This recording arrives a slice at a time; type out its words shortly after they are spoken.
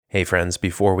Hey friends,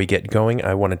 before we get going,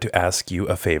 I wanted to ask you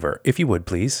a favor. If you would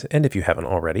please, and if you haven't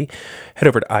already, head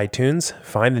over to iTunes,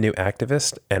 find The New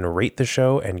Activist, and rate the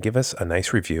show and give us a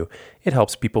nice review. It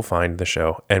helps people find the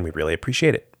show, and we really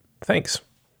appreciate it. Thanks.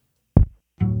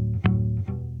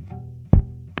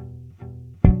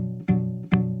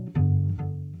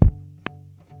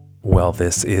 Well,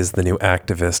 this is The New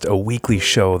Activist, a weekly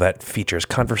show that features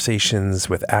conversations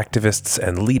with activists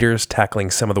and leaders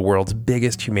tackling some of the world's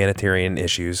biggest humanitarian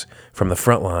issues from the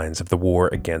front lines of the war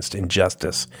against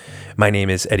injustice. My name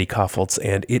is Eddie Koffoltz,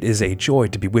 and it is a joy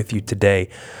to be with you today.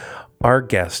 Our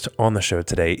guest on the show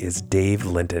today is Dave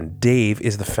Linton. Dave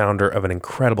is the founder of an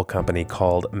incredible company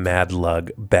called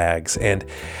Madlug Bags. And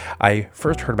I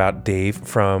first heard about Dave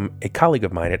from a colleague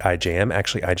of mine at IJM,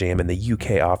 actually IJM in the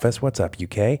UK office. What's up,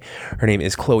 UK? Her name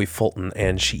is Chloe Fulton,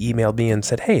 and she emailed me and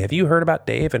said, hey, have you heard about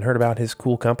Dave and heard about his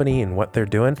cool company and what they're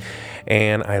doing?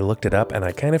 And I looked it up and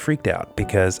I kind of freaked out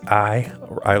because I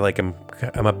like him.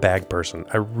 I'm a bag person.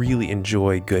 I really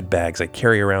enjoy good bags. I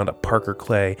carry around a Parker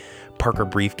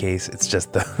briefcase. It's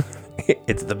just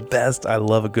it's the best. I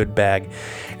love a good bag.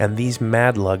 And these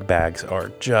Madlug bags are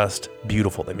just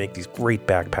beautiful. They make these great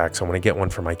backpacks. I want to get one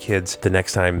for my kids the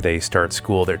next time they start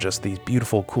school. They're just these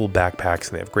beautiful, cool backpacks,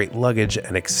 and they have great luggage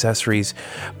and accessories.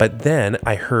 But then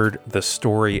I heard the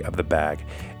story of the bag.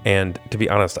 And to be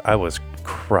honest, I was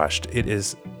crushed. It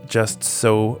is just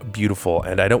so beautiful,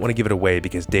 and I don't want to give it away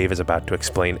because Dave is about to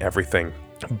explain everything.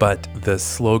 But the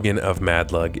slogan of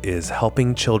Madlug is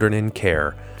helping children in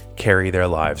care carry their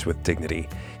lives with dignity.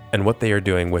 And what they are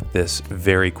doing with this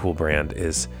very cool brand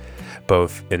is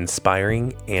both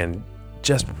inspiring and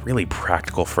just really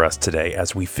practical for us today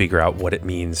as we figure out what it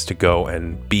means to go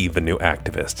and be the new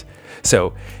activist.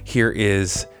 So here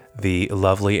is the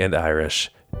lovely and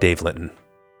Irish Dave Linton.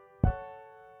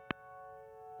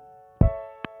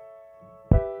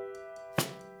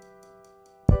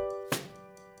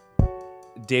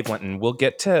 Dave Linton, we'll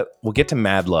get to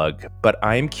Madlug, but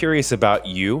I'm curious about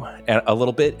you and a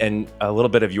little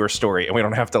bit of your story, and we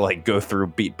don't have to like go through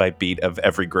beat by beat of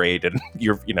every grade and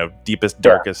your deepest,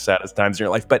 darkest, saddest times in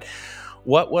your life. But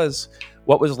what was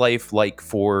life like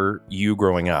for you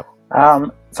growing up?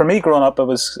 For me, growing up, it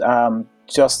was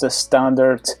just a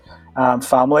standard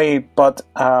family. But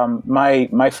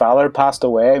my father passed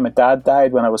away. My dad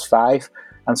died when I was 5,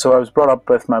 and so I was brought up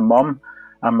with my mum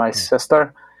and my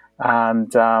sister.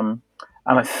 And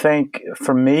I think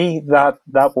for me that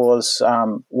was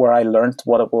where I learned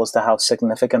what it was to have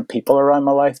significant people around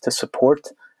my life to support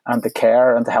and to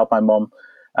care and to help my mum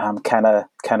kind of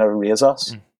raise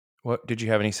us. What did you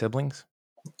have any siblings?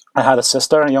 I had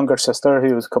a younger sister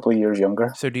who was a couple of years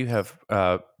younger. So do you have?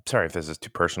 Sorry if this is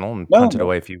too personal, and punt it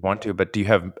away if you want to. But do you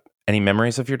have any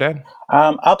memories of your dad?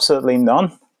 Absolutely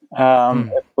none.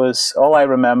 It was all I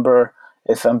remember,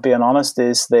 if I'm being honest,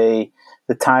 is the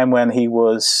time when he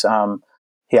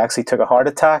actually took a heart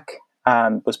attack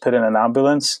and was put in an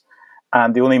ambulance.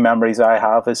 And the only memories I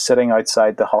have is sitting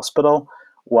outside the hospital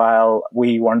while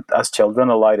we weren't, as children,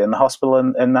 allowed in the hospital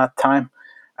in that time.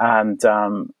 And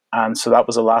so that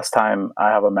was the last time I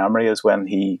have a memory, is when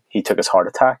he took his heart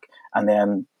attack and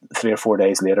then 3 or 4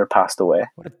 days later passed away.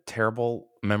 What a terrible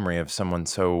memory of someone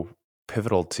so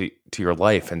pivotal to your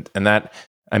life. And that,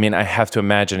 I mean, I have to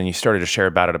imagine, and you started to share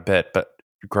about it a bit, but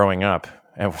growing up,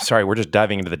 and sorry, we're just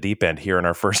diving into the deep end here in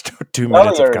our first 2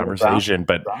 minutes of conversation.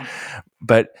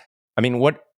 But I mean,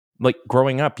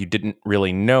 growing up, you didn't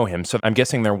really know him. So I'm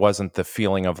guessing there wasn't the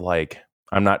feeling of like,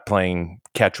 I'm not playing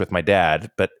catch with my dad,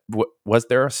 but was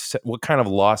there what kind of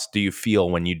loss do you feel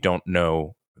when you don't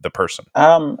know the person?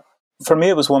 For me,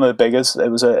 it was one of the biggest. It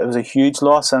was a huge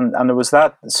loss, and there was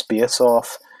that space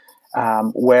of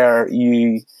where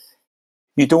you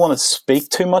don't want to speak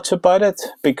too much about it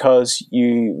because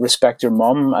you respect your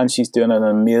mum and she's doing an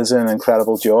amazing,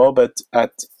 incredible job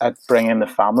at bringing the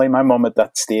family. My mum at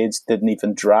that stage didn't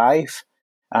even drive.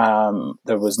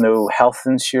 There was no health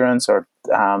insurance or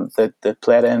that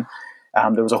played in.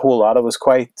 There was a whole lot. It was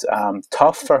quite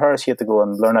tough for her. She had to go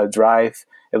and learn how to drive.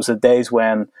 It was the days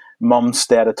when mum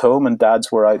stayed at home and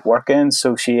dads were out working,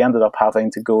 so she ended up having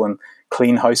to go and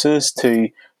clean houses to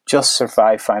just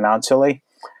survive financially.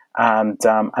 And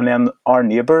then our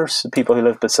neighbours, the people who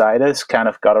lived beside us, kind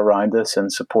of got around us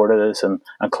and supported us, and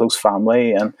close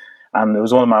family. And there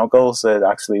was one of my uncles that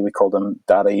actually we called him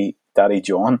Daddy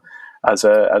John, as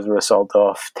a result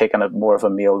of taking a more of a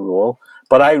male role.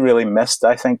 But I really missed,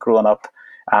 I think, growing up.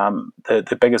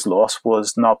 The biggest loss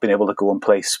was not being able to go and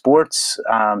play sports,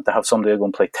 to have somebody to go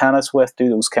and play tennis with, do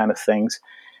those kind of things,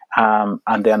 and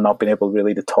then not being able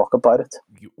really to talk about it.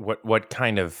 What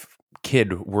kind of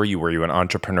kid were you? Were you an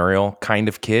entrepreneurial kind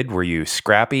of kid? Were you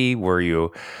scrappy? Were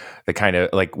you the kind of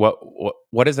like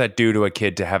what does that do to a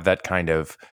kid to have that kind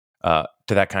of to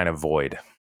that kind of void?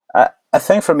 I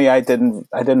think for me, I didn't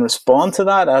respond to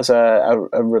that as a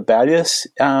rebellious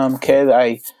kid.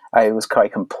 I was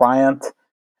quite compliant,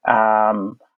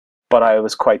 um, but I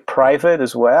was quite private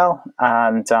as well,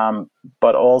 and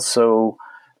but also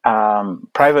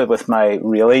private with my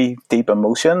really deep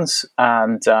emotions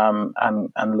and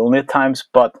lonely at times.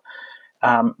 But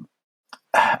um,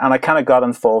 and I kind of got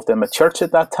involved in my church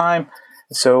at that time,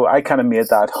 so I kind of made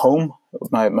that home,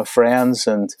 my friends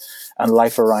and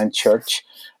life around church,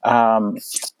 um,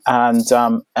 and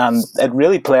it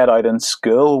really played out in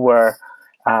school where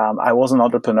I wasn't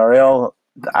entrepreneurial.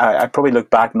 I probably look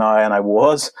back now and I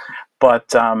was,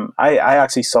 but I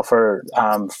actually suffer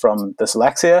from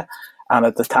dyslexia. And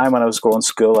at the time when I was going to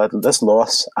school, I had this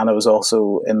loss, and I was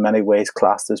also in many ways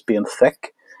classed as being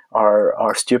thick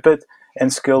or stupid in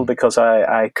school because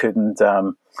I couldn't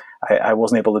I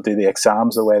wasn't able to do the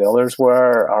exams the way the others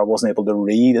were, or I wasn't able to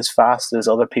read as fast as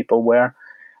other people were.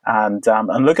 And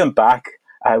looking back,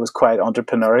 I was quite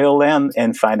entrepreneurial then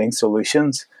in finding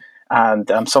solutions,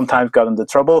 and sometimes got into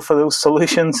trouble for those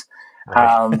solutions.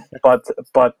 Right.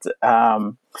 But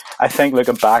I think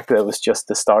looking back, it was just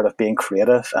the start of being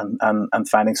creative and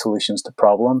finding solutions to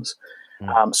problems.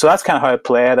 Mm. So that's kind of how I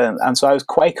played, and so I was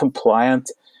quite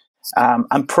compliant,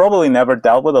 and probably never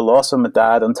dealt with the loss of my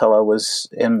dad until I was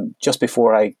in just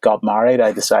before I got married.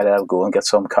 I decided I would go and get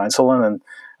some counselling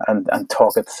and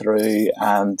talk it through,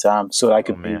 and Oh man.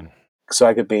 so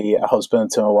I could be a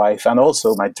husband to my wife. And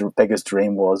also, my biggest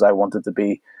dream was I wanted to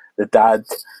be the dad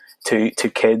to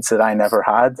kids that I never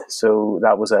had. So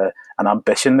that was an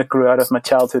ambition that grew out of my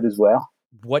childhood as well.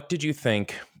 What did you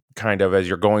think, kind of as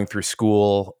you're going through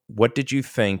school? What did you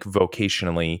think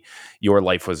vocationally your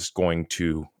life was going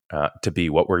to be?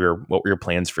 What were your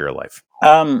plans for your life?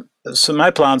 So my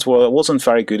plans were I wasn't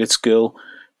very good at school,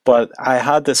 but I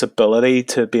had this ability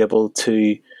to be able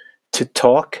to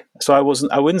talk. So I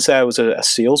wouldn't say I was a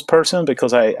salesperson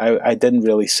because I didn't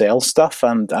really sell stuff,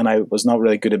 and I was not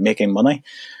really good at making money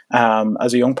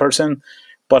as a young person.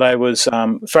 But I was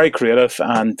very creative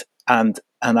and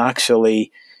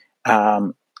actually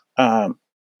um, um,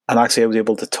 and actually I was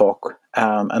able to talk.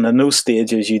 And in those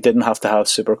stages, you didn't have to have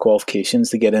super qualifications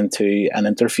to get into an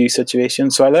interview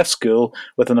situation. So I left school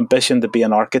with an ambition to be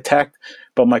an architect,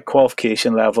 but my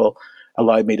qualification level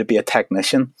allowed me to be a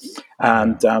technician, Yeah.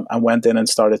 and I went in and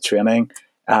started training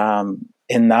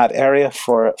in that area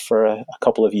for a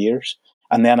couple of years,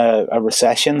 and then a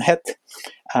recession hit,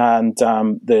 and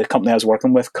the company I was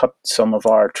working with cut some of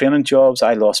our training jobs.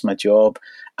 I lost my job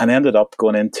and ended up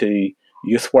going into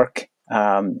youth work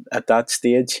at that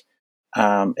stage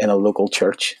in a local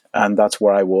church, and that's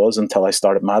where I was until I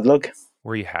started Madlug.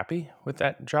 Were you happy with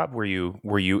that job? Were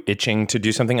you itching to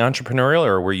do something entrepreneurial,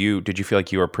 or did you feel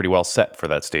like you were pretty well set for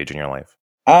that stage in your life?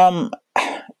 Um,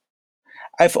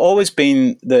 I've always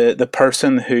been the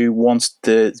person who wants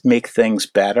to make things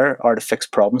better or to fix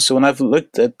problems. So when I've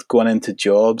looked at going into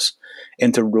jobs,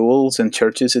 into roles in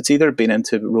churches, it's either been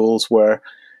into roles where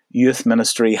youth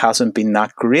ministry hasn't been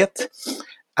that great,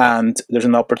 and there's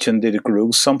an opportunity to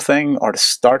grow something or to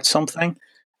start something,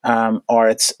 or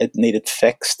it needed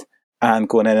fixed, and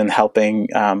going in and helping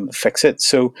fix it.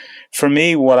 So for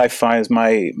me, what I found is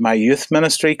my youth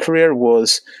ministry career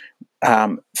was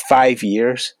 5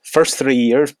 years. First 3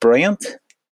 years, brilliant.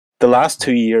 The last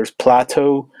 2 years,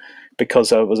 plateau,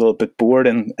 because I was a little bit bored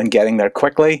and getting there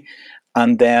quickly,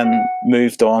 and then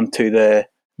moved on to the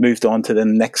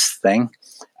next thing,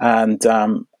 and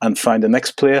found the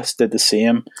next place. Did the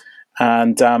same,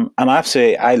 and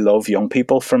actually, I love young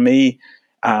people. For me,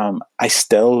 I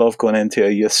still love going into a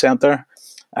youth centre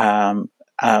um,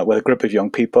 with a group of young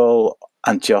people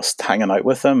and just hanging out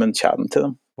with them and chatting to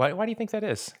them. Why do you think that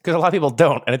is? Because a lot of people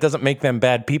don't, and it doesn't make them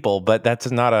bad people. But that's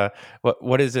not a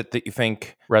what is it that you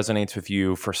think resonates with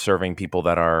you for serving people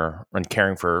that are and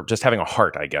caring for just having a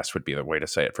heart? I guess would be the way to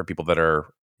say it for people that are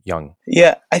young.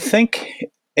 Yeah, I think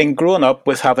in growing up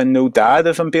with having no dad,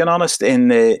 if I'm being honest, in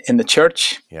the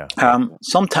church, Yeah.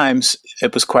 sometimes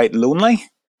it was quite lonely.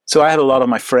 So I had a lot of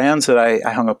my friends that I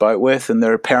hung about with, and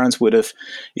their parents would have,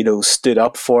 stood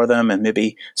up for them and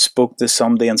maybe spoke to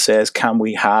somebody and says, "Can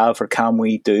we have or can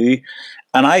we do?"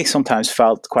 And I sometimes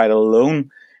felt quite alone,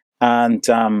 and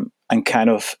kind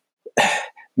of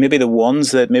maybe the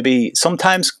ones that maybe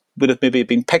sometimes would have maybe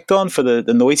been picked on for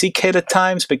the noisy kid at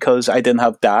times because I didn't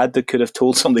have dad that could have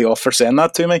told somebody off for saying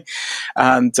that to me,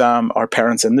 and our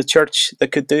parents in the church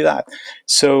that could do that.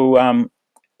 So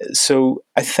so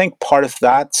I think part of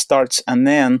that starts, and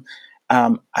then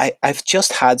I've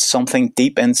just had something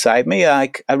deep inside me.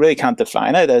 I really can't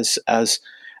define it as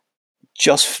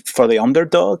just for the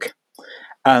underdog.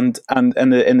 And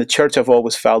in the church, I've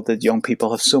always felt that young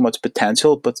people have so much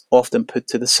potential, but often put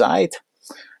to the side.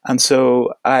 And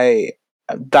so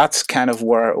that's kind of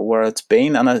where it's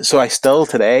been. So I still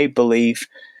today believe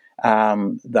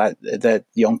that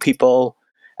young people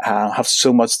have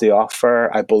so much to offer.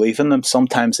 I believe in them.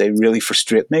 Sometimes they really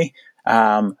frustrate me,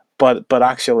 but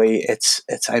actually, it's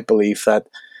I believe that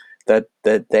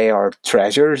they are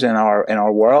treasures in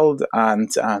our world,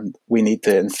 and we need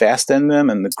to invest in them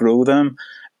and to grow them.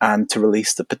 And to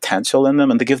release the potential in them,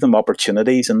 and to give them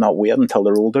opportunities, and not wait until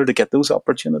they're older to get those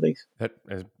opportunities. That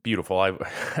is beautiful.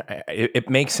 It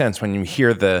makes sense when you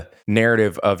hear the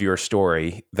narrative of your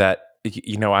story that,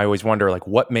 I always wonder, like,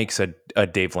 what makes a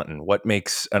Dave Linton? What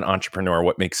makes an entrepreneur?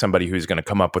 What makes somebody who's going to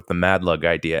come up with the Madlug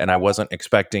idea? And I wasn't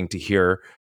expecting to hear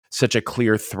such a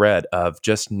clear thread of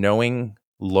just knowing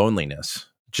loneliness,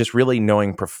 just really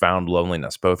knowing profound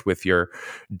loneliness, both with your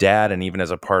dad and even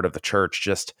as a part of the church,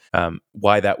 just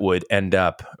why that would end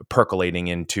up percolating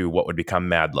into what would become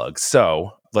Madlug.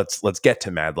 So let's get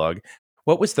to Madlug.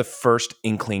 What was the first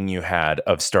inkling you had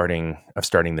of starting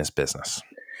this business?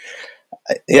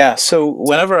 Yeah, so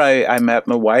whenever I met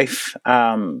my wife,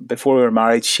 before we were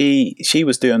married, she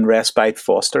was doing respite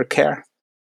foster care,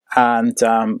 and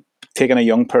taking a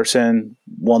young person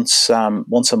once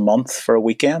a month for a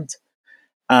weekend.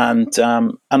 And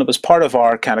it was part of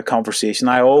our kind of conversation.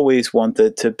 I always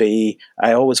wanted to be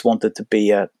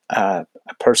a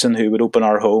person who would open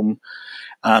our home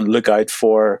and look out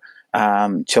for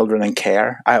children in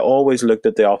care. I always looked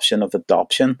at the option of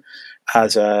adoption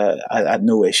as I had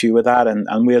no issue with that,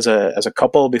 and we as a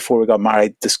couple before we got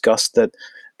married discussed that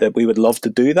we would love to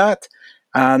do that.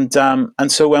 And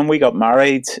so when we got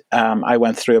married, I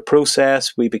went through a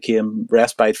process. We became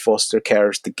respite foster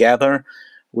carers together.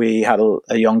 We had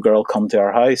a young girl come to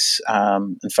our house.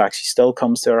 In fact, she still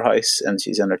comes to our house, and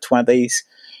she's in her 20s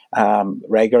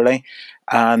regularly.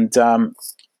 And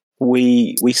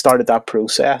we started that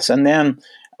process, and then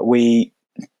we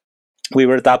we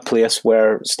were at that place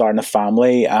where starting a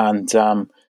family, and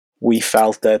we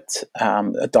felt that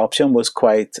adoption was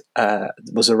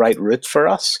was the right route for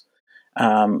us.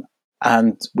 Um,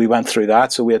 and we went through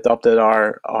that. So we adopted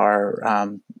our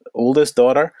oldest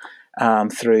daughter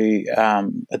through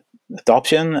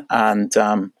adoption, and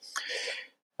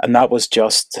that was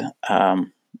just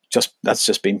that's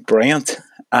just been brilliant.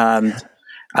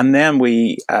 And then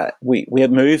we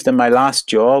had moved in my last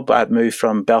job. I had moved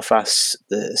from Belfast,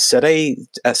 the city,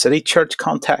 a city church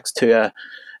context, to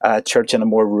a church in a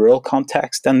more rural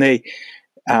context, and they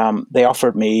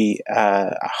offered me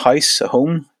a house, a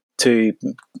home, to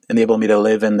enable me to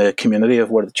live in the community of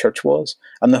where the church was.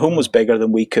 And the home was bigger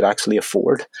than we could actually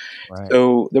afford. Right.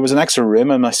 So there was an extra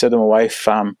room, and I said to my wife,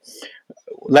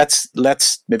 let's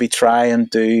maybe try and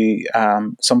do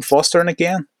some fostering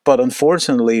again. But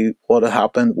unfortunately, what had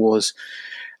happened was,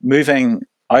 moving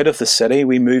out of the city,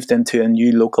 we moved into a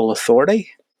new local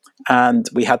authority, and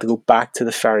we had to go back to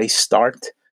the very start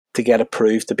to get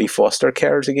approved to be foster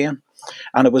carers again.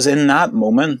 And it was in that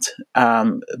moment,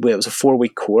 it was a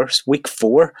 4-week course. Week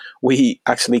 4, we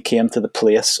actually came to the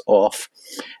place of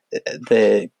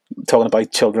the talking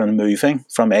about children moving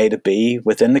from A to B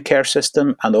within the care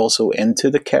system and also into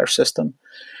the care system.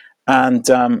 And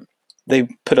they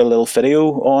put a little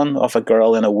video on of a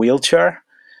girl in a wheelchair.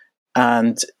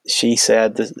 And she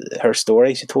said her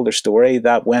story. She told her story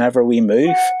that whenever we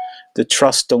move, the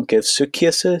trust don't give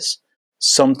suitcases.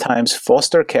 Sometimes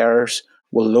foster carers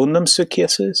will loan them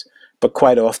suitcases, but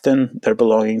quite often their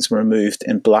belongings were moved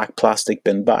in black plastic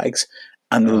bin bags,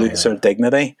 and they lose their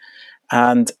dignity.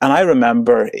 And I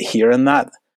remember hearing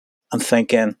that and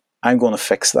thinking, I'm going to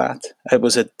fix that. It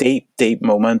was a deep, deep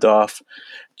moment of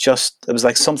it was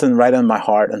like something right in my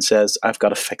heart and says, I've got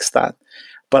to fix that.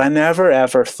 But I never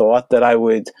ever thought that I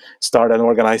would start an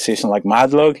organization like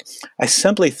Madlug. I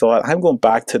simply thought, I'm going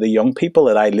back to the young people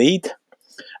that I lead,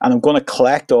 and I'm going to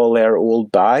collect all their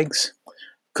old bags,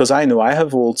 because I know I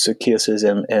have old suitcases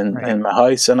in my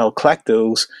house, and I'll collect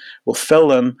those, we'll fill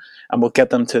them, and we'll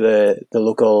get them to the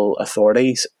local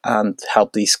authorities and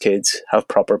help these kids have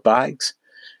proper bags.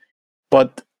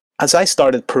 But as I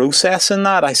started processing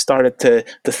that, I started to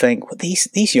think, well,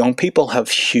 these young people have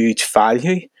huge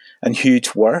value and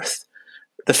huge worth.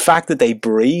 The fact that they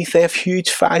breathe, they have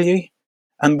huge value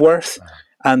and worth,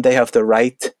 and they have the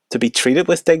right to be treated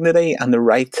with dignity and the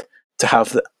right to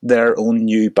have their own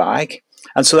new bag.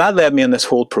 And so that led me in this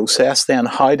whole process then.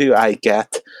 How do I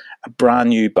get a brand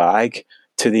new bag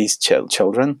to these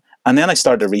children? And then I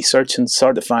started to research and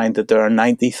started to find that there are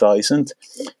 90,000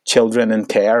 children in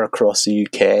care across the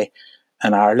UK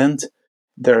and Ireland.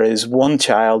 There is one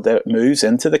child that moves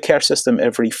into the care system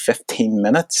every 15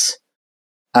 minutes.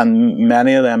 And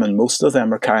many of them, and most of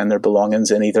them, are carrying their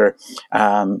belongings in either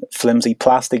flimsy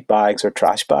plastic bags or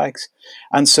trash bags.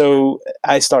 And so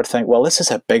I started to think, well, this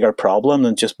is a bigger problem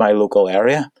than just my local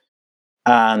area,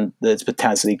 and it's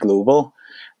potentially global.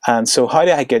 And so, how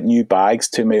do I get new bags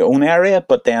to my own area?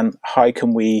 But then, how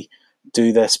can we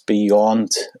do this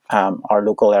beyond our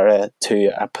local area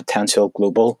to a potential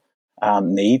global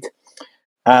need?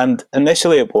 And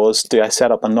initially, it was, do I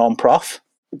set up a non-profit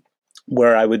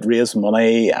where I would raise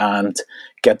money and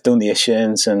get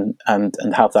donations and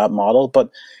have that model? But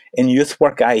in youth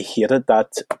work, I hated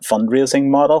that fundraising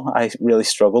model. I really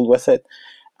struggled with it,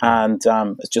 and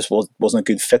it just wasn't a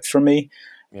good fit for me.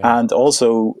 Yeah. And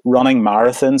also running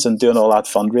marathons and doing all that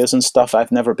fundraising stuff,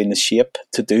 I've never been the shape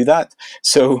to do that.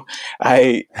 So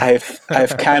I've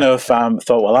kind of thought,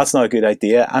 well, that's not a good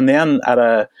idea. And then at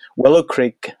a Willow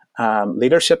Creek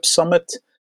leadership summit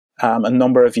a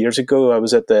number of years ago, I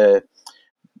was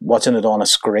watching it on a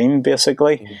screen,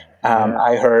 basically.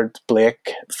 I heard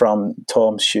Blake from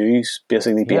Tom's Shoes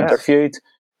basically be interviewed.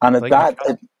 And at that,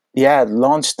 it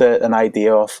launched an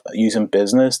idea of using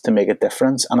business to make a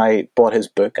difference. And I bought his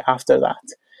book after that.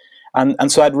 And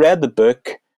so I'd read the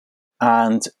book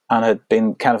and had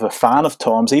been kind of a fan of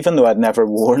Tom's, even though I'd never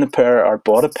worn a pair or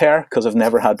bought a pair because I've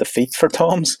never had the feet for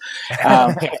Tom's.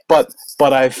 But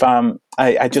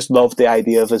I just loved the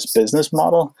idea of his business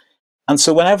model. And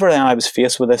so whenever I was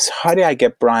faced with this, how do I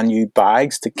get brand new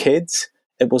bags to kids?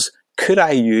 It was, could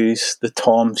I use the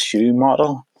Tom shoe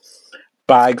model,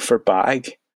 bag for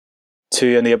bag,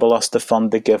 to enable us to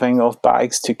fund the giving of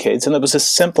bags to kids? And it was as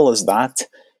simple as that.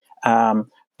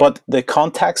 But the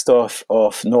context of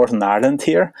Northern Ireland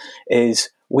here is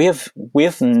we've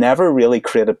never really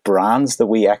created brands that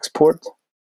we export.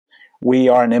 We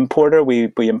are an importer.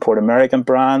 We import American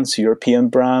brands, European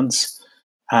brands,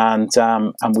 and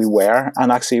we wear.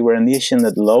 And actually, we're a nation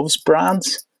that loves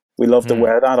brands. We love to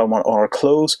wear that on our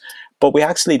clothes, but we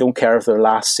actually don't care if they're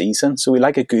last season. So we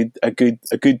like a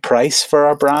good price for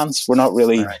our brands. We're not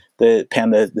really paying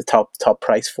the top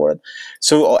price for it.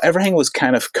 So everything was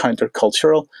kind of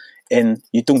countercultural in,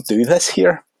 you don't do this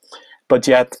here, but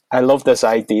yet I love this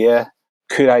idea.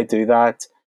 Could I do that?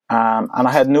 And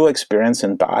I had no experience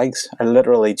in bags. I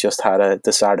literally just had a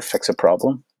desire to fix a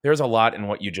problem. There's a lot in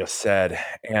what you just said.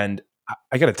 And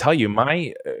I got to tell you,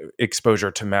 my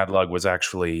exposure to Madlug was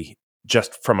actually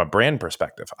just from a brand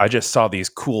perspective. I just saw these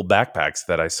cool backpacks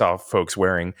that I saw folks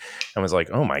wearing and was like,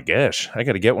 oh my gosh, I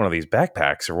got to get one of these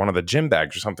backpacks or one of the gym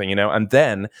bags or something, and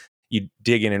then you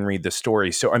dig in and read the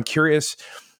story. So I'm curious,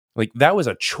 like, that was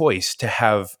a choice to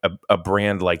have a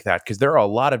brand like that, because there are a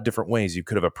lot of different ways you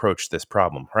could have approached this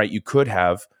problem, right? You could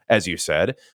have, as you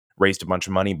said, raised a bunch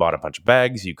of money, bought a bunch of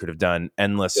bags. You could have done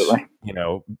endless,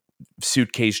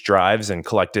 suitcase drives and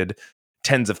collected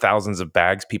tens of thousands of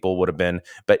bags. People would have been,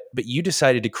 but you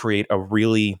decided to create a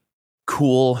really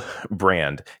cool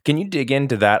brand. Can you dig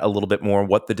into that a little bit more?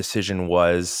 What the decision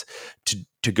was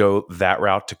to go that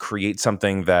route, to create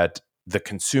something that the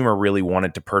consumer really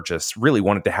wanted to purchase, really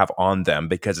wanted to have on them,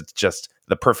 because it's just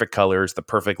the perfect colors, the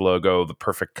perfect logo, the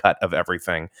perfect cut of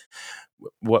everything.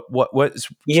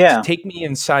 Take me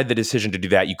inside the decision to do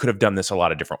that. You could have done this a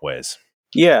lot of different ways.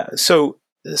 Yeah. So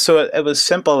it was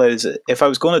simple as, if I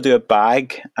was going to do a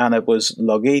bag and it was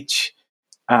luggage,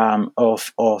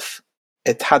 of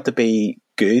it had to be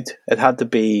good. It had to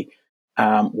be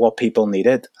what people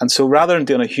needed. And so rather than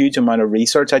doing a huge amount of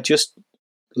research, I just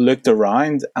looked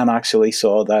around and actually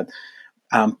saw that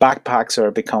backpacks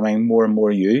are becoming more and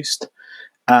more used.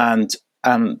 And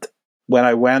when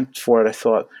I went for it, I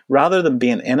thought, rather than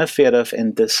being innovative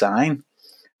in design,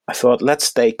 I thought, let's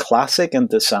stay classic in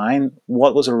design.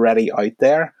 What was already out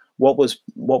there? What was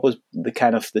the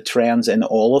kind of the trends in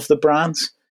all of the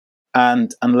brands?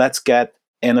 And let's get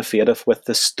innovative with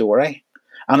the story.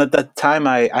 And at that time,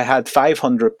 I had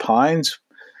 £500.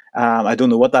 I don't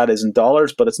know what that is in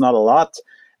dollars, but it's not a lot,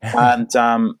 and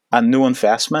no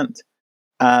investment.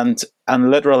 And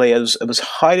literally, it was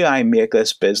how do I make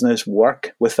this business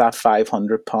work with that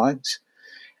 £500?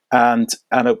 And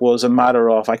it was a matter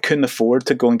of, I couldn't afford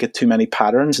to go and get too many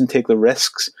patterns and take the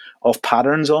risks of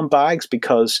patterns on bags,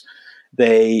 because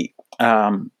they,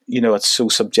 it's so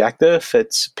subjective.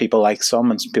 It's people like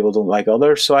some and people don't like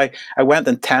others. So I went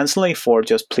intentionally for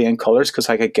just plain colors, because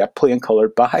I could get plain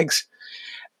colored bags.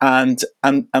 And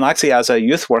actually, as a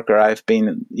youth worker, I'd be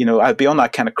on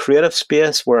that kind of creative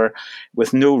space where,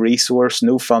 with no resource,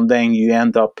 no funding, you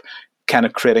end up kind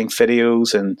of creating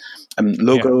videos and Yeah.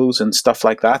 logos and stuff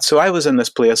like that. So I was in this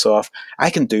place of, I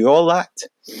can do all that.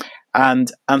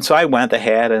 And so I went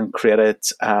ahead and created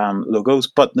logos.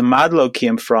 But the Madlug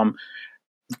came from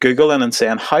Googling and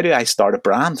saying, how do I start a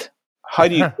brand? How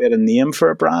do you create a name for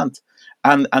a brand?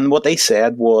 And what they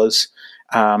said was,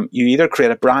 you either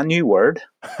create a brand new word,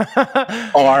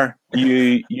 or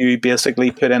you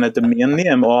basically put in a domain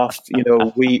name of,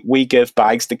 we give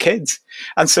bags to kids.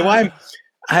 And so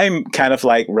I'm kind of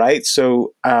like, right,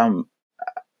 so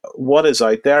what is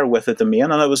out there with a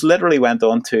domain? And I was literally went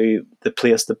on to the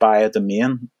place to buy a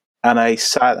domain, and I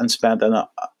sat and spent a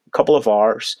couple of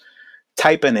hours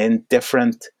typing in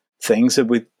different things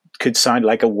that could sound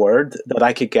like a word that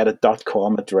I could get a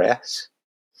 .com address.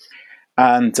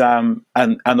 And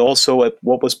also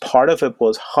what was part of it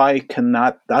was, how can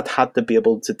that had to be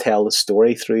able to tell the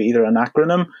story through either an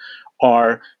acronym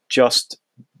or just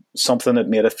something that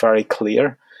made it very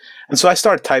clear. And so I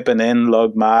started typing in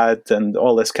lug mad and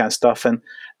all this kind of stuff, and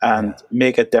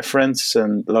make a difference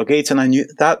and luggage. And I knew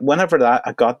that whenever that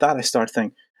I got that, I started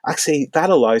thinking, actually, that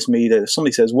allows me to, if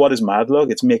somebody says, what is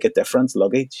Madlug? It's make a difference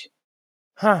luggage.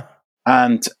 Huh.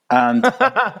 And you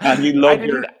I lug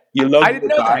didn't. I didn't your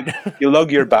know bag. that. You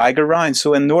lug your bag around.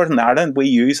 So in Northern Ireland, we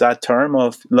use that term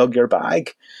of lug your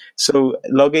bag. So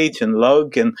luggage and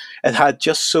lug, and it had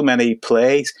just so many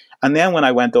plays. And then when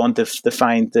I went on to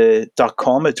find the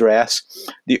 .com address,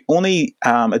 the only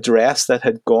address that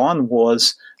had gone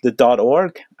was the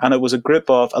 .org, and it was a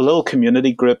little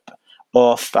community group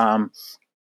of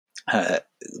uh,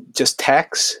 just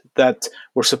techs that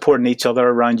were supporting each other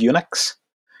around Unix.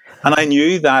 And I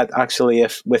knew that actually,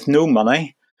 if with no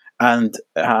money and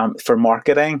for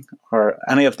marketing or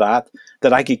any of that,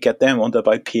 that I could get them onto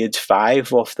about page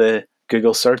 5 of the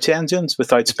Google search engines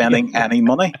without spending any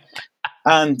money.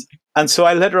 And so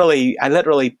I literally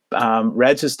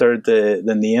registered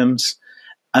the names,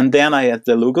 and then I had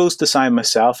the logos designed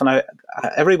myself, and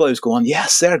everybody was going,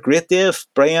 yes, they're great, Dave,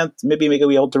 brilliant, maybe make a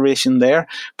wee alteration there.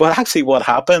 But actually what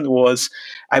happened was,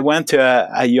 I went to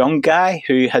a young guy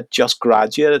who had just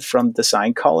graduated from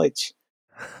design college,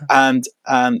 and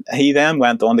he then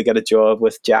went on to get a job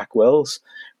with Jack Wills.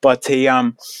 But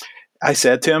I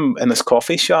said to him in this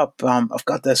coffee shop, I've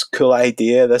got this cool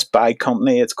idea, this bag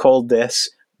company, it's called this.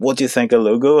 What do you think of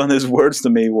logo? And his words to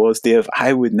me was, Dave,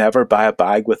 I would never buy a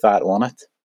bag with that on it.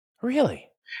 Really?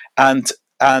 And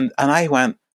I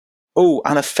went, oh,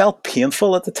 and it felt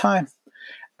painful at the time.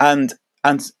 And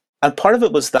and and part of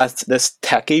it was that this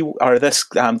techie, or this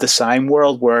design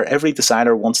world, where every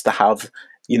designer wants to have,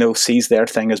 sees their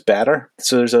thing as better.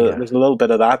 So there's a little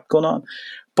bit of that going on.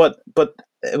 But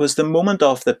it was the moment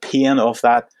of the pain of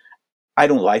that, I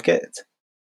don't like it.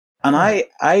 And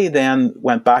I then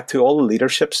went back to all the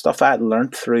leadership stuff I had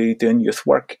learned through doing youth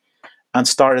work, and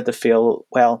started to feel,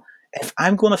 well, if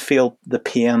I'm going to feel the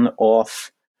pain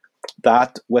of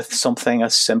that with something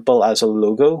as simple as a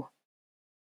logo,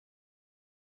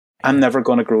 I'm never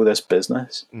going to grow this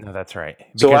business. No, that's right.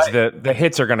 So Because the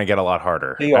hits are going to get a lot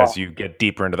harder they are, as you get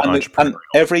deeper into the and entrepreneurial.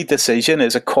 every decision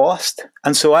is a cost.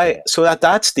 And so so at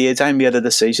that stage, I made a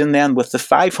decision then, with the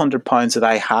 £500 that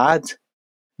I had,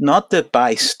 not to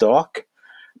buy stock,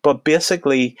 but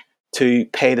basically to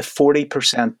pay the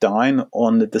 40% down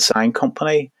on the design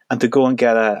company, and to go and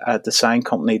get a design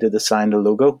company to design the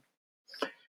logo.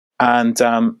 And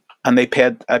I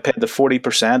paid the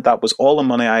 40%. That was all the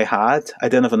money I had. I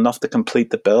didn't have enough to complete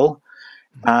the bill.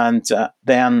 And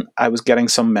then I was getting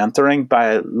some mentoring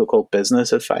by local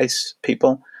business advice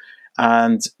people,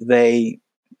 and they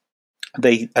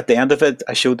at the end of it,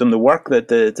 I showed them the work that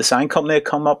the design company had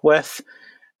come up with,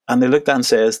 and they looked at it and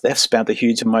says, they've spent a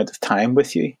huge amount of time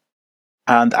with you,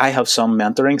 and I have some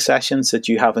mentoring sessions that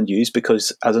you haven't used,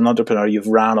 because as an entrepreneur you've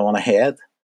ran on ahead.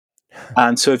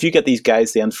 And so if you get these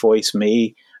guys to invoice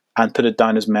me and put it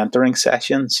down as mentoring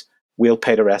sessions, we'll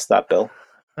pay the rest of that bill.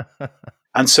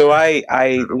 And so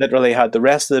I literally had the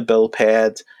rest of the bill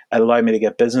paid. It allowed me to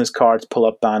get business cards, pull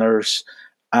up banners,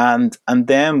 and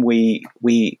then we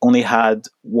only had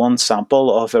one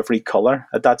sample of every color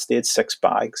at that stage, 6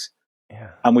 bags. Yeah.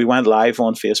 And we went live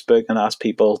on Facebook and asked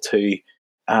people to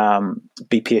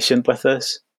be patient with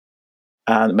us.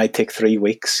 And it might take 3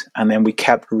 weeks, and then we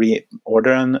kept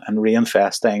ordering and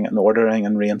reinvesting, and ordering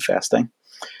and reinvesting,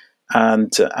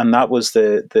 and that was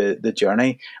the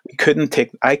journey. We couldn't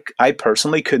take. I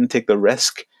personally couldn't take the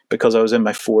risk, because I was in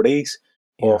my 40s,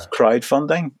 of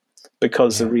crowdfunding,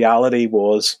 because the reality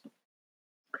was,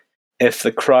 if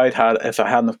I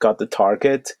hadn't have got the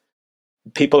target,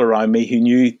 people around me who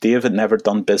knew Dave had never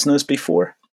done business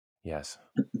before, Yes.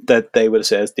 that they would have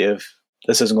said, Dave,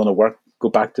 this isn't going to work. Go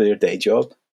back to your day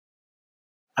job.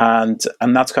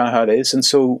 and that's kind of how it is. And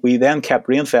so we then kept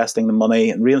reinvesting the money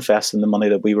and reinvesting the money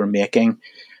that we were making.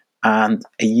 And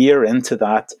a year into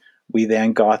that, we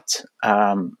then got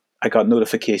I got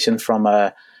notification from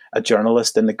a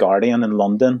journalist in the Guardian in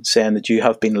London saying that you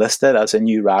have been listed as a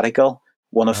new radical,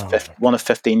 Oh, one of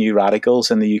 50 new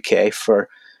radicals in the UK for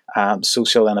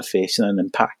social innovation and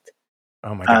impact.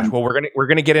 oh my gosh. And Well, we're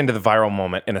gonna get into the viral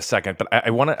moment in a second, but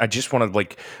I just want to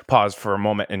like pause for a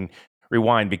moment and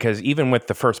rewind, because even with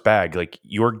the first bag, like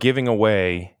you're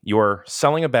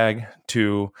selling a bag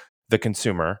to the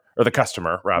consumer or the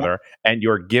customer rather, and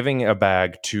you're giving a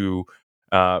bag to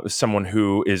someone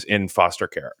who is in foster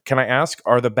care. Can I ask,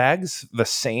 are the bags the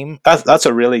same? that's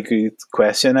a really good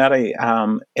question, Eddie.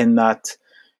 In that,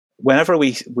 whenever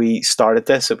we started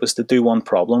this, it was to do one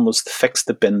problem, was to fix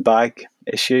the bin bag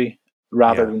issue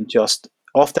rather Yeah. than just.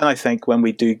 Often, I think when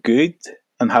we do good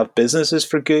and have businesses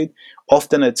for good,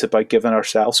 often it's about giving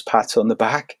ourselves pats on the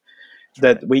back, That's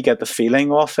that right. we get the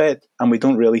feeling of it and we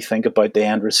don't really think about the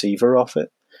end receiver of it.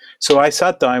 So I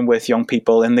sat down with young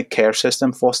people in the care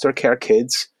system, foster care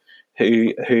kids,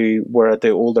 who were at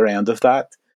the older end of that,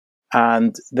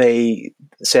 and they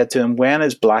said to him, "When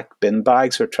is black bin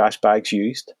bags or trash bags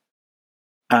used?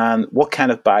 And what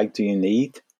kind of bag do you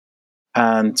need?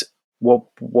 And what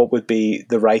would be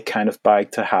the right kind of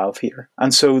bag to have here?"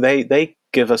 And so they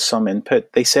give us some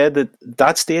input. They said that at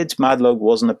that stage, Madlug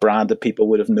wasn't a brand that people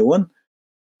would have known.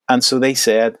 And so they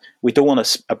said, we don't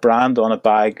want a brand on a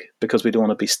bag because we don't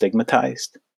want to be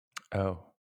stigmatized. Oh.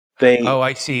 They Oh,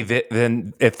 I see.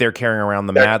 Then if they're carrying around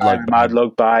the They're Madlug carrying a bag,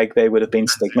 Madlug bag, they would have been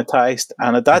that's it. stigmatized.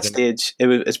 And at that Because stage,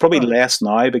 it's probably less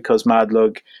now because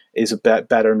Madlug is a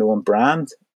better known brand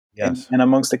yes. in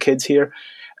amongst the kids here.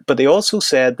 But they also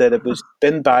said that it was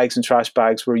bin bags and trash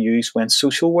bags were used when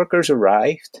social workers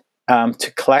arrived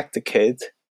to collect the kid,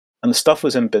 and the stuff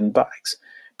was in bin bags.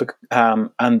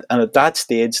 And at that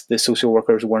stage, the social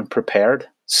workers weren't prepared.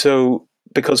 So,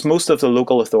 because most of the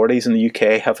local authorities in the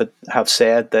UK have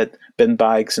said that bin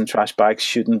bags and trash bags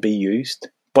shouldn't be used,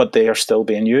 but they are still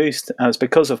being used, and it's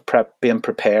because of being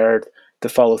prepared to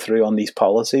follow through on these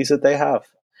policies that they have.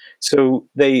 So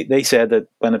they said that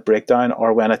when a breakdown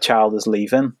or when a child is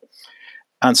leaving,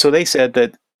 and so they said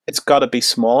that it's got to be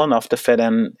small enough to fit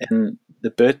in the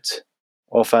boot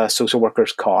of a social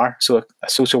worker's car, so a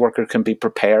social worker can be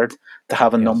prepared to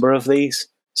have a Yes. number of these,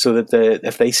 so that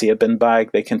if they see a bin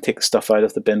bag, they can take stuff out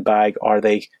of the bin bag, or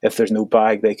if there's no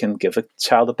bag, they can give a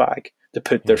child a bag to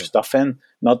put their Yeah. stuff in,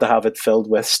 not to have it filled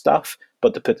with stuff,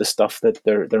 but to put the stuff that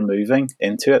they're moving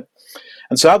into it.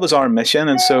 And so that was our mission.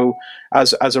 And so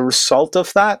as a result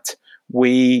of that,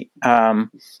 we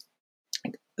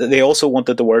they also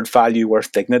wanted the word value,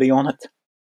 worth, dignity on it.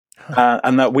 Huh.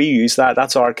 And that we use that.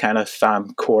 That's our kind of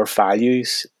core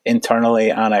values internally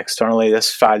and externally.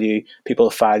 This value, people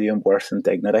of value and worth and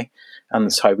dignity, and Yeah.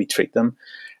 it's how we treat them.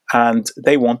 And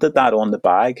they wanted that on the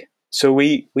bag. So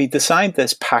we designed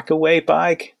this pack away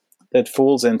bag that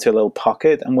folds into a little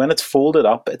pocket. And when it's folded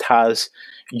up, it has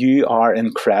 "You are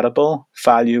incredible,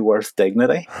 value, worth,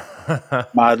 dignity,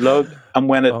 Madlug." And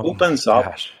when Oh my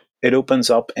gosh. it opens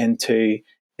up into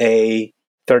a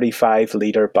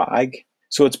 35-liter bag.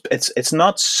 So it's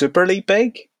not superly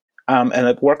big, and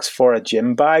it works for a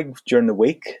gym bag during the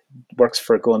week. It works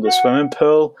for going to the swimming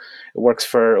pool. It works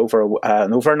for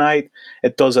an overnight.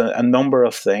 It does a number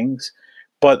of things.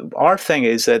 But our thing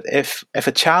is that if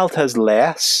a child has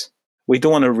less, we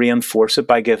don't want to reinforce it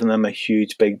by giving them a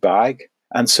huge big bag.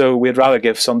 And so we'd rather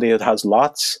give somebody that has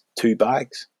lots 2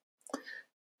 bags.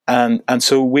 And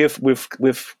so we've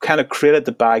kind of created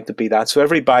the bag to be that. So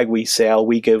every bag we sell,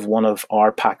 we give one of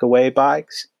our pack away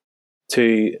bags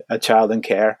to a child in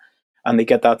care, and they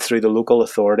get that through the local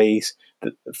authorities.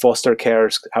 The foster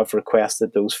carers have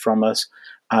requested those from us,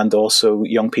 and also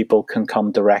young people can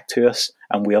come direct to us,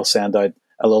 and we'll send out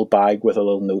a little bag with a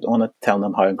little note on it telling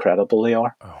them how incredible they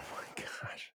are. Oh my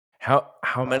gosh.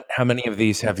 How many of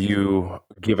these have you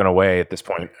given away at this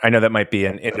point? I know that might be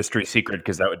an industry secret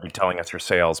because that would be telling us your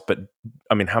sales, but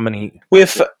I mean, how many?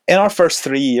 We've in our first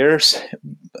 3 years.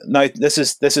 Now this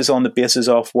is on the basis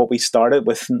of what we started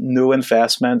with, no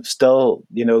investment. Still,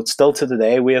 still to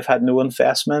today, we have had no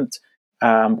investment.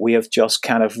 We have just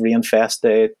kind of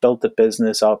reinvested, built the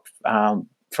business up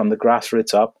from the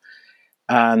grassroots up.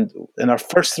 And in our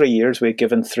first 3 years, we've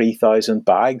given 3,000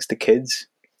 bags to kids,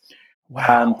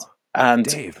 and Wow, and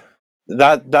Dave.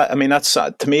 that I mean, that's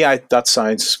to me, that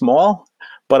sounds small,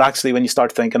 but actually, when you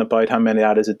start thinking about how many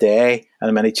that is a day and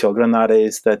how many children that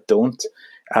is that don't,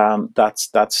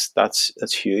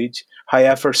 that's huge.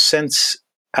 However, since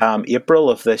April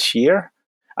of this year,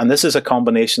 and this is a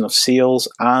combination of sales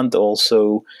and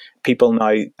also people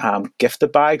now gift the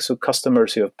bag. So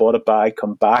customers who have bought a bag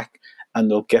come back and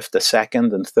they'll gift a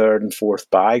second and third and fourth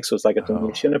bag. So it's like a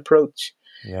donation approach.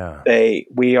 Yeah.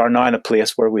 We are now in a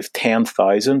place where we've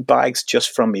 10,000 bags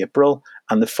just from April,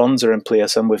 and the funds are in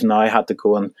place, and we've now had to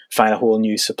go and find a whole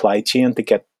new supply chain to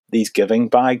get these giving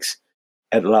bags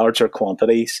at larger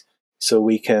quantities so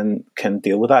we can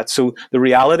deal with that. So the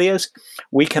reality is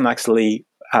we can actually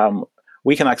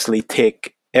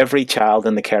take every child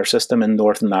in the care system in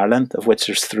Northern Ireland, of which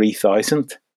there's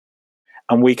 3,000,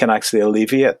 and we can actually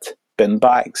alleviate bin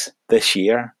bags this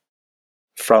year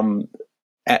from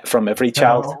every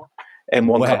child in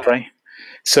one country.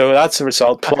 So that's the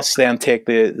result. Plus, then take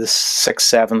the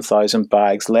 6,000-7,000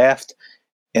 bags left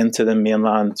into the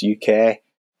mainland UK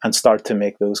and start to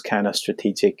make those kind of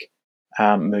strategic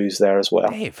moves there as well.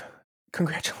 Dave,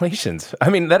 congratulations. I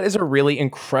mean, that is a really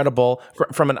incredible,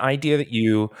 from an idea that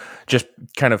you just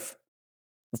kind of,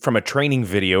 from a training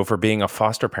video for being a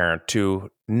foster parent to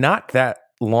not that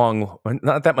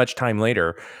much time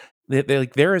later,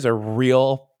 there is a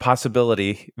real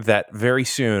possibility that very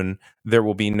soon there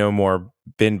will be no more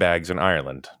bin bags in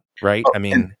Ireland, right? I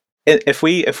mean, if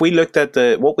we looked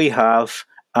at what we have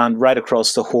and right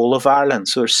across the whole of Ireland,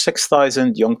 so there's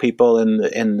 6,000 young people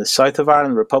in the south of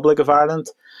Ireland, Republic of Ireland.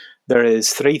 There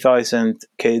is 3,000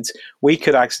 kids. We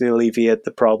could actually alleviate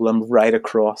the problem right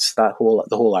across the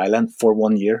whole island for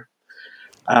 1 year.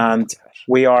 And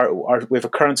we have a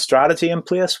current strategy in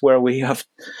place where we are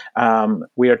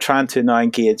trying to now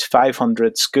engage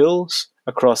 500 schools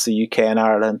across the UK and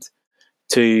Ireland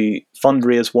to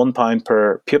fundraise £1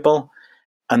 per pupil.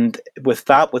 And with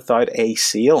that, without a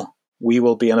sale, we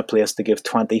will be in a place to give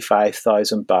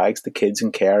 25,000 bags to kids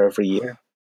in care every year.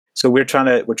 So we're trying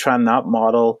that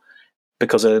model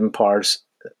because it empowers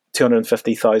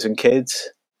 250,000 kids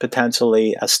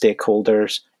potentially as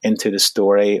stakeholders into the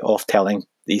story of telling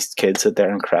these kids that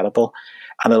they're incredible.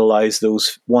 And it allows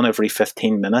those one every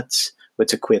 15 minutes,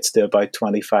 which equates to about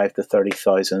 25 to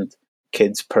 30,000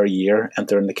 kids per year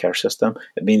entering the care system.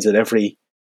 It means that every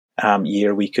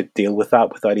year we could deal with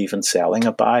that without even selling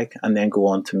a bag, and then go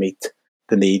on to meet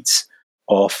the needs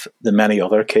of the many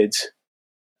other kids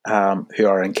who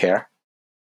are in care.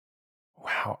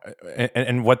 Wow.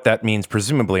 And what that means,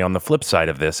 presumably on the flip side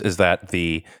of this, is that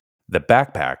the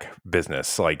backpack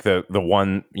business, like the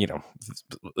one,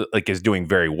 like, is doing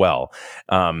very well.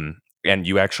 And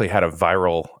you actually had a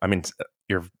viral, I mean,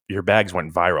 your bags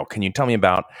went viral. Can you tell me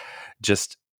about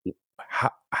just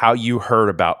how you heard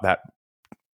about that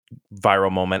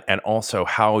viral moment, and also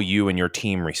how you and your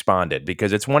team responded?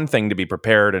 Because it's one thing to be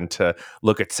prepared and to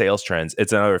look at sales trends.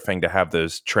 It's another thing to have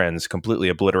those trends completely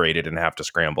obliterated and have to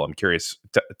scramble. I'm curious.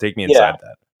 Take me inside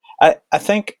that. I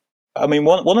think, I mean,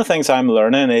 one of the things I'm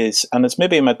learning is, and it's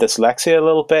maybe my dyslexia a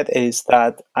little bit, is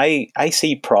that I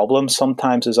see problems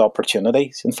sometimes as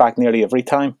opportunities. In fact, nearly every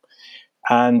time.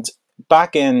 And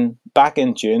back in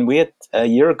June, a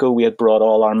year ago, we had brought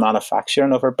all our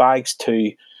manufacturing of our bags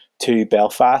to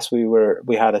Belfast.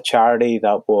 We had a charity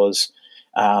that was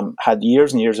had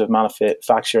years and years of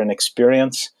manufacturing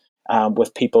experience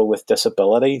with people with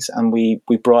disabilities, and we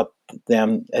brought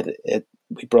them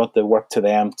we brought the work to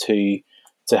them to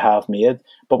have made,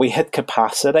 but we hit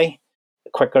capacity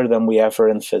quicker than we ever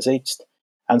envisaged.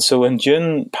 And so in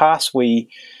June past, we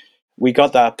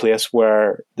got that place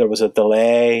where there was a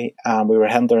delay, and we were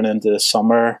entering into the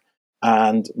summer,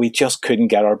 and we just couldn't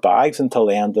get our bags until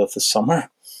the end of the summer.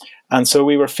 And so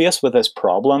we were faced with this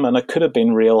problem, and it could have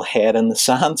been real head in the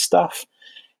sand stuff.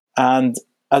 And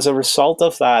as a result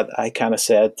of that, I kind of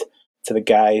said to the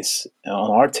guys on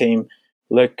our team,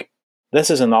 look, this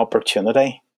is an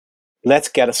opportunity. Let's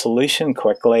get a solution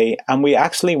quickly. And we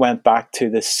actually went back to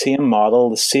the same model,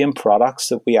 the same products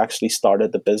that we actually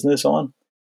started the business on.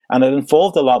 And it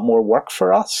involved a lot more work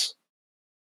for us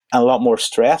and a lot more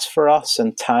stress for us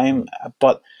and time.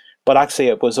 But actually,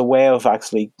 it was a way of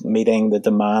actually meeting the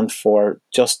demand for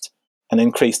just an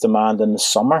increased demand in the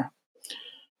summer.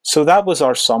 So that was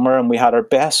our summer, and we had our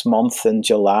best month in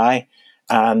July.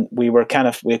 And we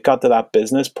got to that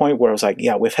business point where I was like,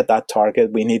 yeah, we've hit that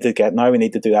target. We need to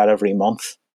do that every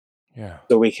month. Yeah.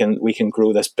 So we can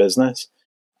grow this business.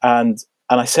 And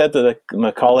I said to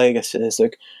my colleague, I said,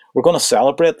 look, we're going to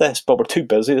celebrate this, but we're too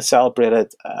busy to celebrate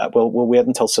it. We'll wait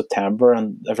until September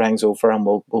and everything's over, and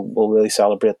we'll really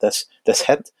celebrate this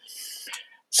hit.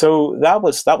 So that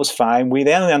was fine. We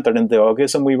then entered into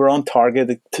August, and we were on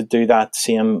target to do that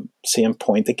same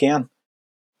point again.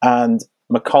 And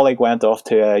my colleague went off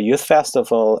to a youth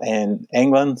festival in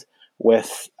England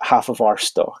with half of our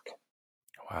stock.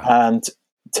 Wow. And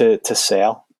to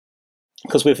sell,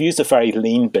 because we've used a very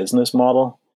lean business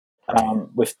model. Right.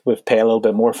 We've paid a little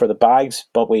bit more for the bags,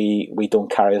 but we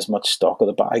don't carry as much stock of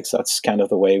the bags. That's kind of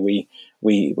the way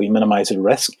we minimize the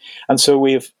risk. And so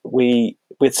we'd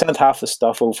sent half the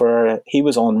stuff over. He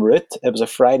was en route. It was a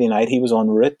Friday night. He was en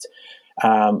route,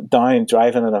 down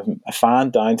driving in a van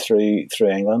down through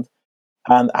England,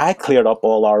 and I cleared up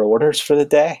all our orders for the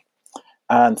day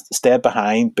and stayed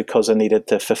behind because I needed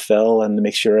to fulfill and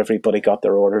make sure everybody got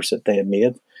their orders that they had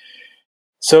made.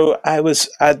 So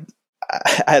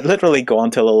I'd literally gone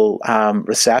to a little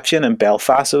reception in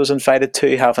Belfast I was invited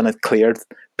to, having it cleared,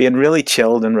 being really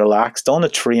chilled and relaxed on a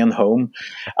train home.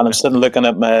 And I'm sitting looking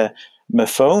at my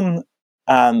phone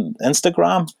and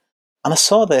Instagram, and I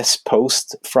saw this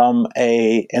post from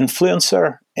a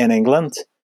influencer in England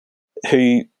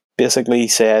who basically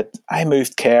said, I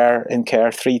moved care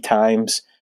 3 times,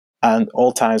 and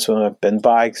all times with my bin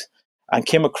bags, and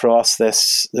came across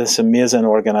this amazing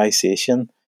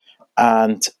organization.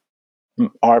 And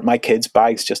my kids'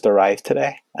 bags just arrived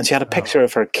today, and she had a picture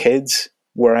of her kids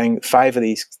wearing 5 of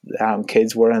these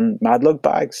kids wearing Madlug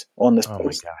bags on this Oh my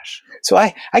post. gosh. So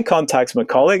I contacts my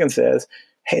colleague and says,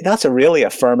 "Hey, that's a really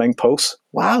affirming post.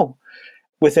 Wow!"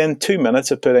 Within 2 minutes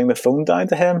of putting the phone down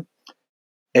to him,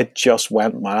 it just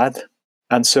went mad.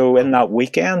 And so in that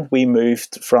weekend, we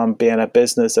moved from being a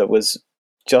business that was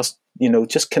just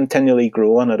continually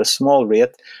growing at a small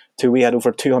rate to we had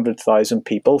over 200,000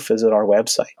 people visit our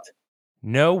website.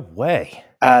 No way.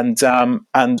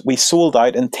 And we sold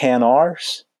out in 10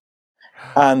 hours,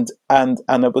 and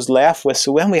it was left with,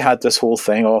 so when we had this whole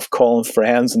thing of calling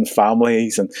friends and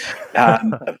families and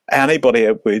anybody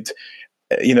that would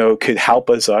could help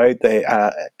us out,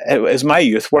 it was my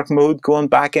youth work mode going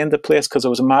back into place, because it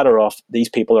was a matter of these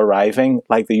people arriving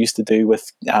like they used to do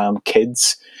with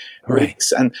kids Right.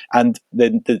 weeks, and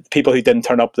the people who didn't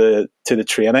turn up to the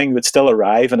training would still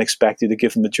arrive and expect you to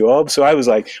give them a job. So I was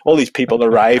like, all these people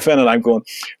arriving, and I'm going,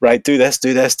 right, do this,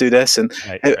 do this, do this, and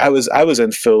Right, I right. was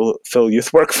in full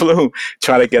youth workflow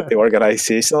trying to get the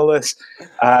organisation of this,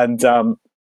 and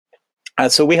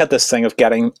so we had this thing of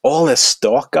getting all this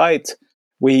stock out.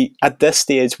 We, at this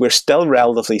stage, we're still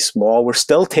relatively small. We're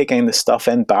still taking the stuff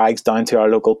in bags down to our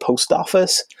local post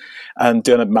office and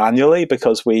doing it manually,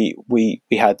 because we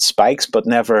had spikes, but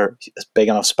never big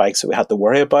enough spikes that we had to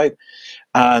worry about.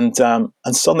 And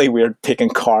suddenly we were taking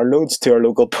carloads to our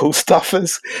local post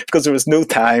office because there was no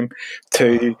time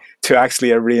to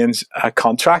actually arrange a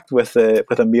contract with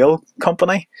a mail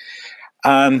company.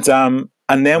 And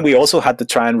then we also had to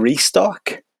try and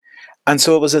restock. And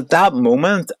so it was at that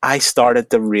moment I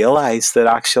started to realize that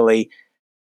actually,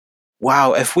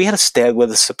 wow, if we had stayed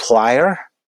with a supplier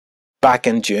back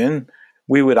in June,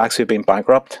 we would actually have been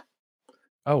bankrupt,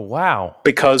 Oh wow.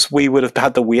 because we would have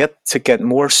had to wait to get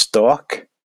more stock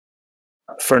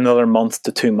for another month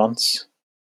to 2 months.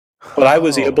 But I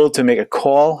was Oh. able to make a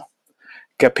call,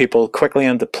 get people quickly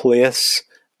into place,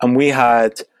 and we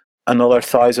had another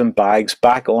 1,000 bags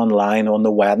back online on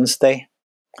the Wednesday.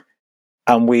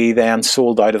 And we then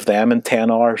sold out of them in 10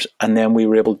 hours, and then we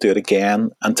were able to do it again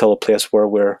until a place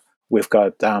where we've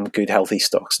got good, healthy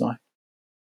stocks now.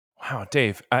 Wow,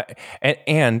 Dave.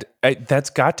 That's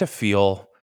got to feel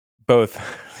both,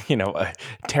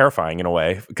 terrifying in a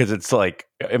way, because it's like,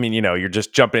 I mean, you're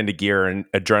just jumping into gear and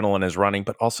adrenaline is running,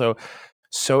 but also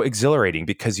so exhilarating,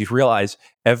 because you realize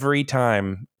every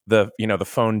time the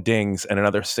phone dings and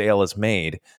another sale is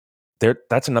made,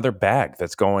 that's another bag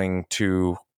that's going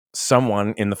to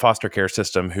someone in the foster care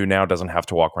system who now doesn't have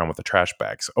to walk around with the trash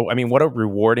bags. Oh, I mean, what a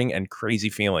rewarding and crazy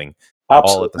feeling all at the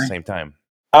Absolutely. same time.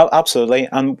 Absolutely.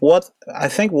 And what I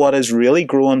think what has really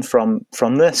grown from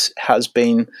this has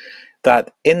been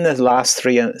that in the last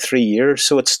 3 years,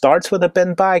 so it starts with a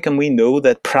bin bag, and we know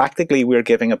that practically we're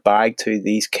giving a bag to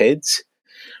these kids.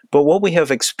 But what we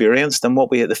have experienced, and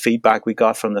the feedback we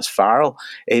got from this Farrell,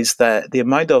 is that the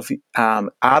amount of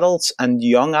adults and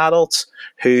young adults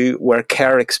who were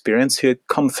care experienced, who had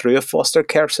come through a foster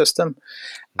care system,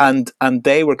 and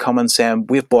they were coming saying,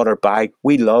 "We've bought our bag.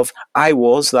 We love. I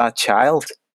was that child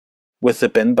with the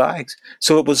bin bags."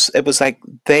 So it was like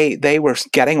they were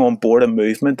getting on board a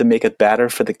movement to make it better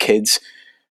for the kids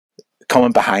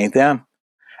coming behind them.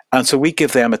 And so we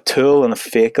give them a tool and a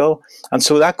vehicle. And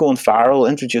so that going viral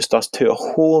introduced us to a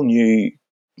whole new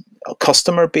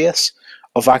customer base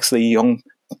of actually young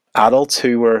adults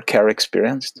who were care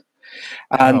experienced.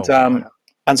 And Oh,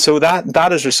 and so that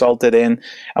has resulted in,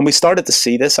 and we started to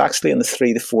see this actually in the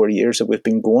 3 to 4 years that we've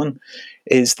been going,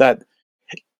 is that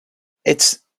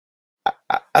it's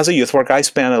as a youth worker, I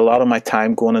spend a lot of my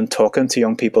time going and talking to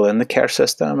young people in the care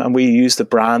system, and we use the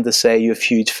brand to say you have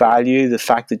huge value, the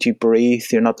fact that you breathe,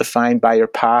 you're not defined by your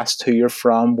past, who you're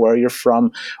from, where you're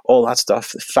from, all that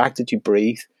stuff. The fact that you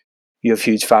breathe, you have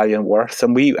huge value and worth.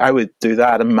 And I would do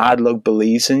that, and Madlug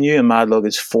believes in you, and Madlug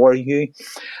is for you.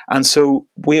 And so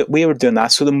we were doing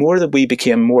that. So the more that we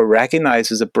became more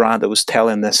recognized as a brand that was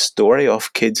telling this story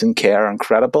of kids in care are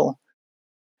incredible,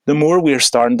 the more we're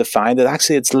starting to find that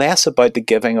actually it's less about the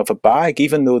giving of a bag,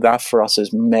 even though that for us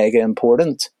is mega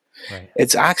important. Right.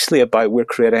 It's actually about we're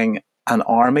creating an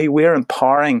army. We're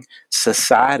empowering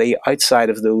society outside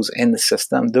of those in the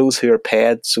system, those who are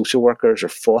paid social workers or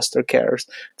foster carers,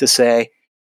 to say,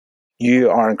 you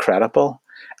are incredible.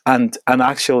 And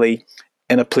actually,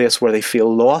 in a place where they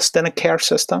feel lost in a care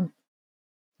system,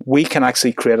 we can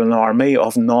actually create an army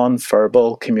of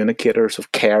non-verbal communicators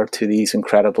of care to these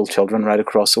incredible children right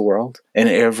across the world, in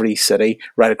every city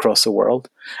right across the world.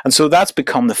 And so that's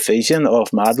become the vision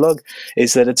of Madlug,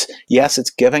 is that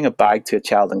it's giving a bag to a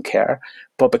child in care,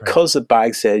 but because the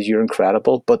bag says you're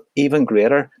incredible, but even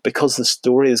greater, because the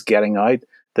story is getting out,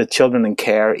 that children in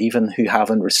care, even who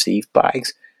haven't received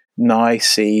bags, now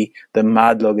see the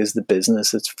Madlug is the business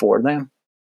that's for them.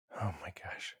 Oh my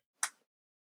gosh.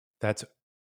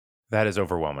 That is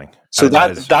overwhelming. So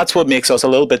That is that's what makes us a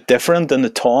little bit different than the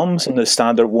Toms and the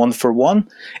standard one for one,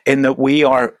 in that we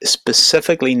are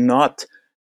specifically not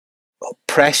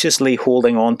preciously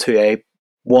holding on to a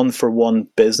one for one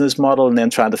business model and then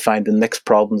trying to find the next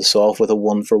problem to solve with a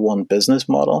one for one business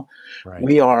model. right.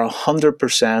 We are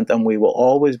 100%, and we will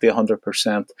always be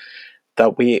 100%,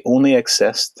 that we only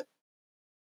exist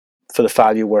for the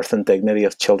value, worth, and dignity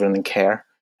of children in care.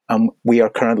 We are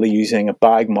currently using a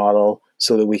bag model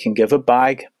so that we can give a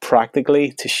bag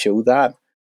practically to show that,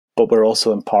 but we're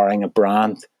also empowering a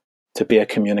brand to be a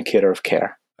communicator of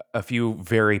care. A few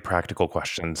very practical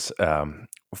questions.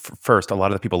 First, a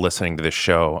lot of the people listening to this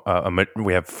show,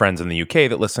 we have friends in the UK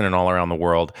that listen and all around the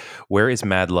world. Where is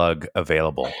Madlug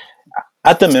available?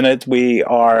 At the minute, we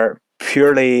are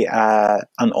purely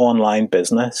an online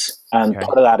business, and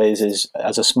part of that is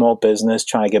as a small business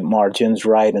trying to get margins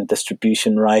right and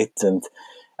distribution right, and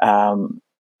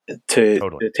to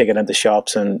take it into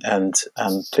shops and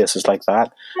places like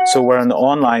that. So we're an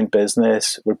online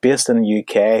business. We're based in the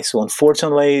UK. So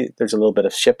unfortunately, there's a little bit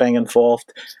of shipping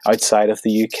involved outside of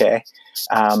the UK.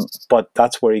 But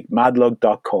that's where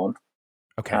madlug.com.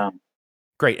 Okay.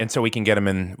 Great. And so we can get them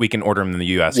in, we can order them in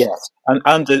the US. Yes.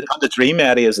 And the dream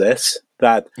area is this,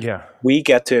 that we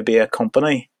get to be a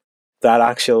company that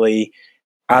actually,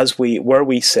 where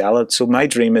we sell it. So my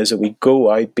dream is that we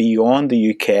go out beyond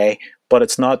the UK, but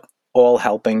it's not all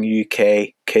helping UK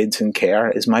kids in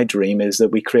care. Is my dream is that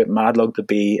we create Madlug to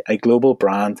be a global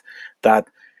brand that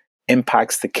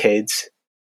impacts the kids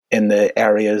in the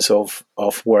areas of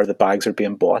where the bags are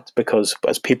being bought, because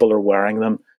as people are wearing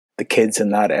them, the kids in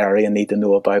that area need to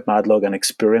know about Madlug and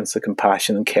experience the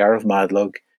compassion and care of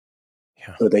Madlug,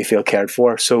 so they feel cared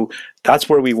for. So that's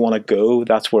where we want to go.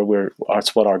 That's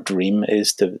what our dream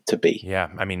is to be. Yeah.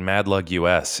 I mean, Madlug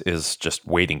US is just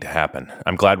waiting to happen.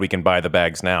 I'm glad we can buy the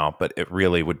bags now, but it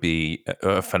really would be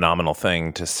a phenomenal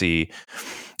thing to see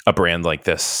a brand like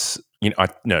this,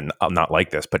 no, not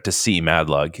like this, but to see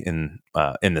Madlug in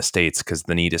the States, because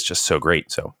the need is just so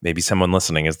great. So maybe someone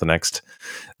listening is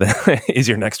is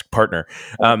your next partner.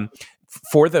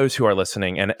 For those who are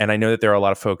listening, and I know that there are a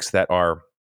lot of folks that are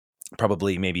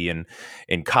probably maybe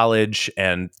in college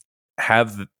and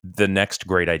have the next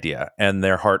great idea, and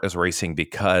their heart is racing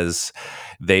because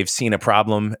they've seen a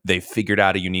problem, they've figured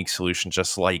out a unique solution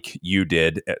just like you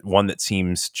did, one that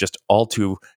seems just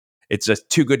it's just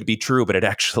too good to be true, but it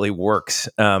actually works.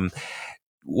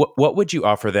 What would you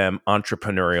offer them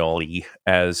entrepreneurially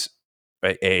as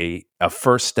a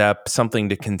first step, something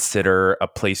to consider, a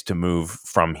place to move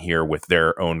from here with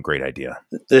their own great idea?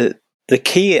 The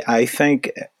key, I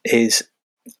think, is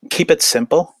keep it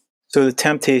simple. So the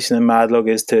temptation in Madlug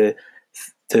is to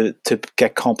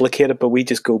get complicated, but we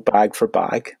just go bag for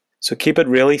bag. So keep it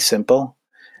really simple.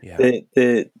 Yeah.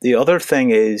 The other thing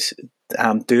is,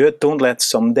 do it. Don't let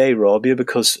someday rob you,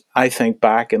 because I think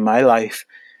back in my life,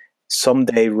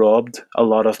 someday robbed a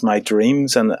lot of my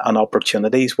dreams and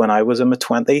opportunities when I was in my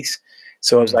 20s.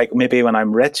 So I was like, maybe when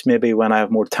I'm rich, maybe when I have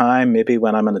more time, maybe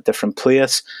when I'm in a different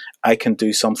place, I can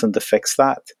do something to fix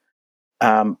that.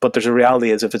 But there's a reality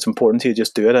is, if it's important to you,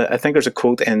 just do it. I think there's a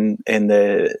quote in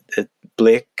the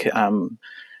Blake, the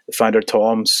founder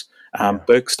Tom's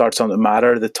book, Starts on the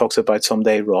Matter, that talks about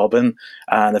someday robbing,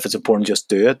 and if it's important, just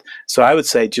do it. So I would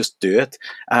say just do it.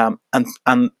 And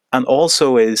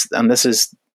also is, and this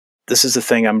is the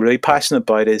thing I'm really passionate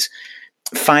about, is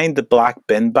find the black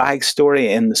bin bag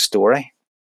story in the story.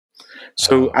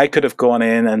 So I could have gone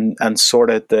in and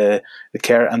sorted the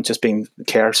care and just been the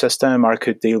care system, or I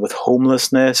could deal with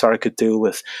homelessness, or I could deal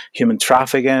with human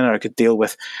trafficking, or I could deal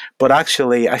with. But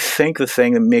actually, I think the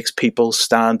thing that makes people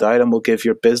stand out and will give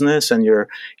your business and your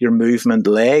movement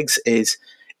legs is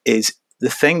the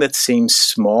thing that seems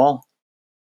small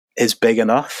is big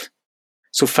enough.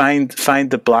 So find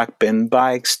the black bin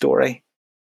bag story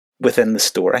within the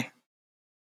story.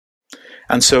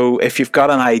 And so if you've got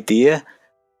an idea,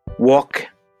 walk,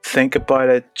 think about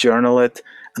it, journal it,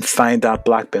 and find that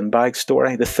black bin bag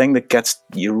story, the thing that gets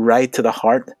you right to the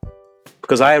heart.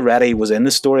 Because I already was in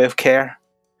the story of care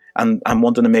and I'm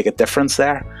wanting to make a difference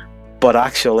there. But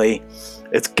actually,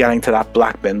 it's getting to that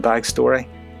black bin bag story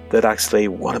that actually,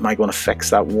 what am I going to fix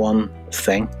that one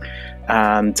thing?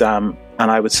 And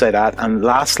I would say that. And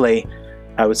lastly,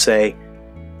 I would say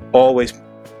always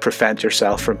prevent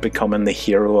yourself from becoming the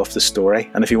hero of the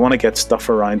story. And if you want to get stuff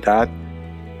around that,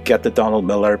 get the Donald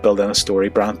Miller Building a Story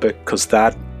brand book, because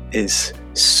that is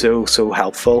so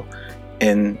helpful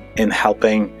in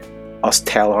helping us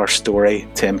tell our story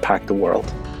to impact the world.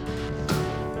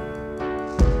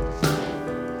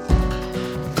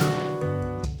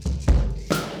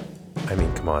 I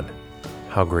mean, come on.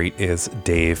 How great is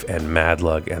Dave and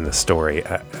Madlug and the story?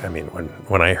 I mean,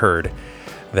 when I heard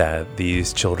that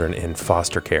these children in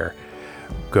foster care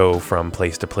go from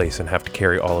place to place and have to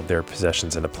carry all of their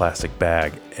possessions in a plastic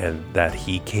bag, and that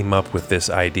he came up with this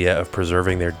idea of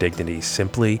preserving their dignity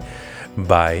simply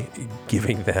by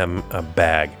giving them a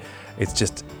bag. It's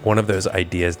just one of those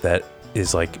ideas that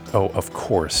is like, oh, of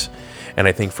course. And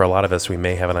I think for a lot of us, we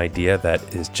may have an idea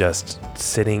that is just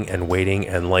sitting and waiting.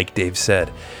 And like Dave said,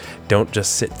 don't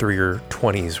just sit through your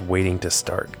 20s waiting to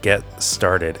start. Get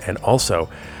started. And also,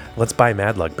 let's buy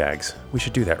Madlug bags. We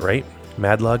should do that, right?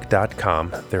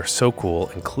 Madlug.com. They're so cool,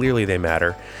 and clearly they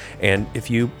matter. And if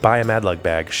you buy a Madlug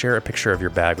bag, share a picture of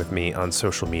your bag with me on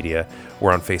social media.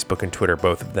 We're on Facebook and Twitter.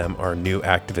 Both of them are New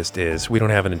Activist Is. We don't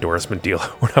have an endorsement deal.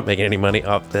 We're not making any money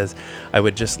off this. I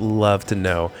would just love to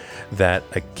know that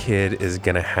a kid is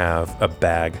going to have a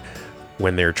bag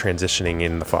when they're transitioning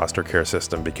in the foster care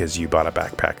system because you bought a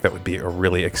backpack. That would be a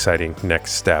really exciting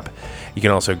next step. You can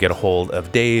also get a hold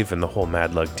of Dave and the whole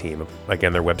Madlug team.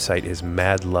 Again, their website is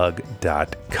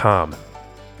madlug.com.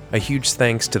 A huge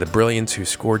thanks to the Brilliants who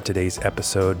scored today's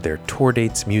episode. Their tour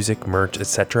dates, music, merch,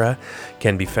 etc.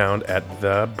 can be found at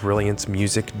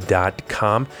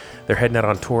thebrilliantsmusic.com. They're heading out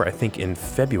on tour, I think, in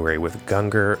February with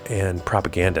Gunger and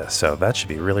Propaganda, so that should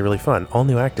be really, really fun. All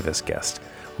new activist guests.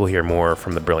 We'll hear more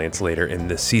from the Brilliants later in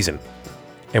this season.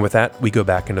 And with that, we go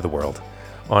back into the world.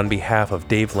 On behalf of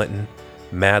Dave Linton,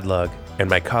 Madlug, and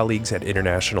my colleagues at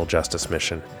International Justice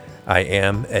Mission, I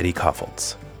am Eddie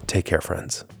Koffoltz. Take care,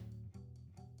 friends.